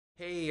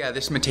Hey,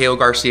 this is Mateo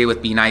Garcia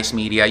with Be Nice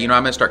Media. I'm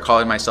going to start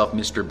calling myself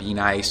Mr. Be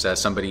Nice.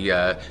 Somebody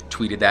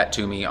tweeted that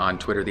to me on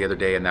Twitter the other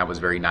day, and that was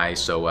very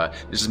nice. So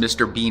this is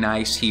Mr. Be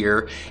Nice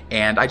here,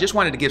 and I just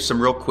wanted to give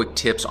some real quick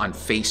tips on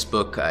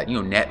Facebook,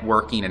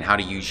 networking and how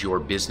to use your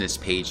business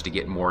page to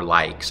get more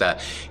likes. I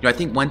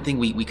think one thing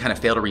we kind of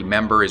fail to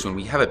remember is when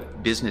we have a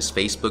business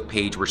Facebook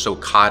page, we're so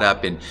caught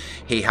up in,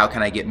 hey, how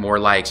can I get more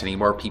likes? I need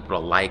more people to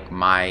like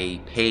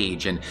my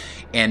page, and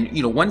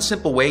one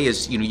simple way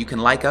is you can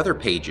like other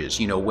pages.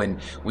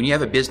 When you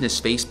have a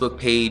business Facebook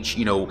page,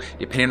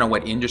 depending on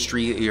what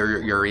industry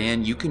you're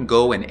in, you can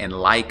go and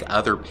like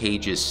other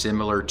pages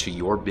similar to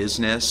your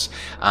business,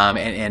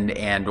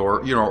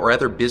 or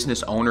other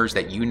business owners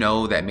that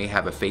that may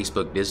have a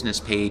Facebook business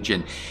page.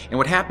 And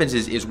what happens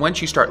is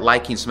once you start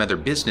liking some other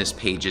business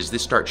pages,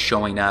 this starts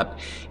showing up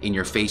in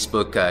your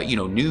Facebook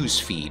news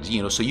feeds.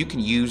 So you can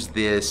use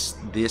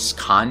this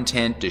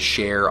content to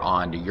share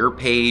onto your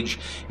page.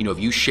 If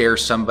you share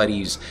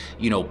somebody's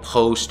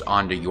post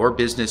onto your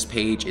business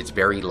page, it's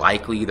very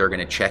likely they're going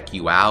to check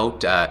you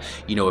out.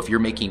 If you're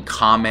making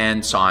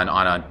comments on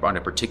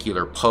a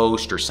particular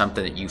post or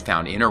something that you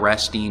found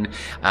interesting,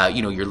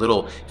 your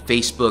little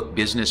Facebook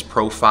business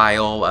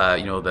profile,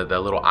 the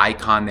little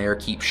icon there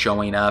keeps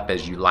showing up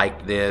as you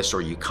liked this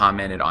or you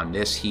commented on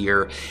this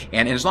here.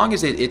 And as long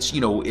as it's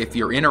if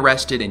you're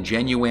interested and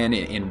genuine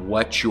in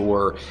what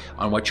you're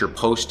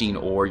posting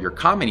or you're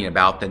commenting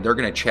about, then they're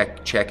going to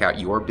check out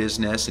your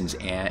business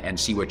and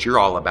see what you're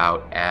all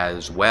about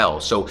as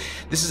well. So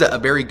this is a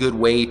very good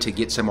way to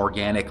get some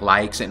organic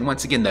likes. And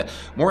once again, the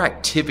more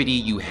activity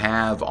you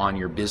have on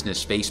your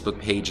business Facebook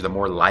page, the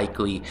more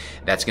likely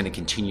that's going to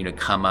continue to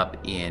come up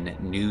in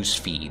news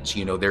feeds.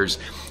 There's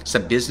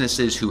some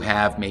businesses who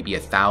have maybe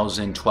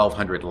 1,000,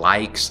 1,200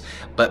 likes,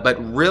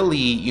 but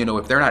really,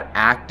 if they're not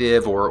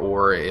active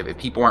or if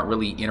people aren't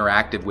really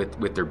interactive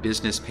with their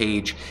business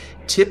page,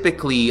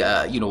 typically,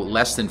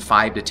 less than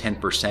 5 to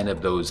 10%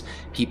 of those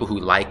people who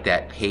like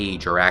that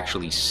page are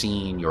actually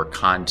seeing your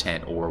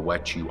content or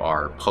what you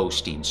are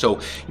posting. So,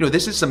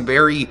 this is some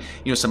very,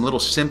 some little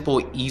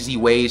simple, easy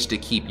ways to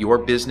keep your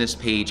business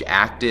page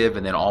active,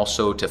 and then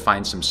also to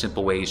find some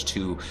simple ways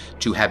to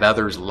have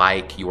others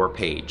like your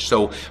page.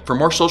 So, for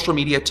more social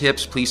media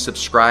tips, please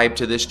subscribe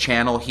to this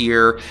channel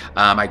here.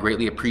 I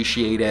greatly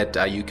appreciate it.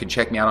 You can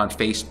check me out on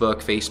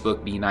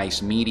Facebook, Be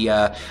Nice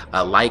Media.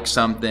 Like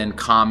something,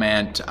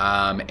 comment.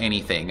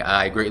 Anything.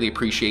 I greatly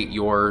appreciate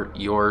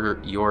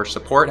your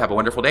support. Have a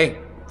wonderful day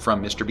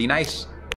from Mr. Be Nice.